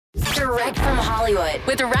Direct from Hollywood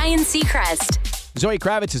with Ryan Seacrest. Zoe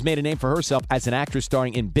Kravitz has made a name for herself as an actress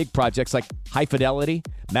starring in big projects like High Fidelity,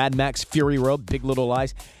 Mad Max, Fury Road, Big Little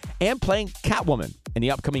Lies, and playing Catwoman in the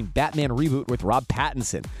upcoming Batman reboot with Rob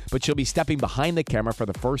Pattinson. But she'll be stepping behind the camera for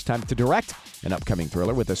the first time to direct an upcoming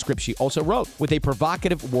thriller with a script she also wrote, with a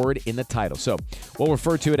provocative word in the title. So we'll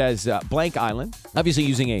refer to it as Blank Island. Obviously,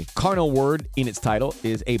 using a carnal word in its title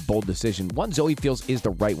is a bold decision, one Zoe feels is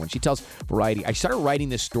the right one. She tells Variety, "I started writing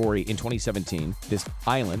this story in 2017, this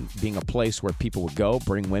island being a place where people would go,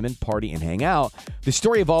 bring women, party, and hang out. The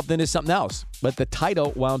story evolved into something else, but the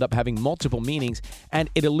title wound up having multiple meanings, and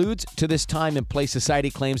it alludes to this time and place society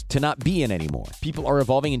claims to not be in anymore. People are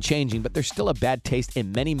evolving and changing, but there's still a bad taste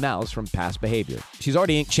in many mouths from past behavior." She's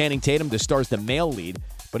already inked Channing Tatum to star as the male lead,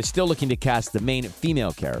 but is still looking to cast the main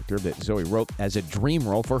female character that Zoe wrote as a dream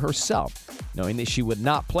role for herself, knowing that she would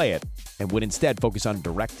not play it and would instead focus on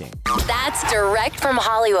directing. That's Direct from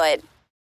Hollywood.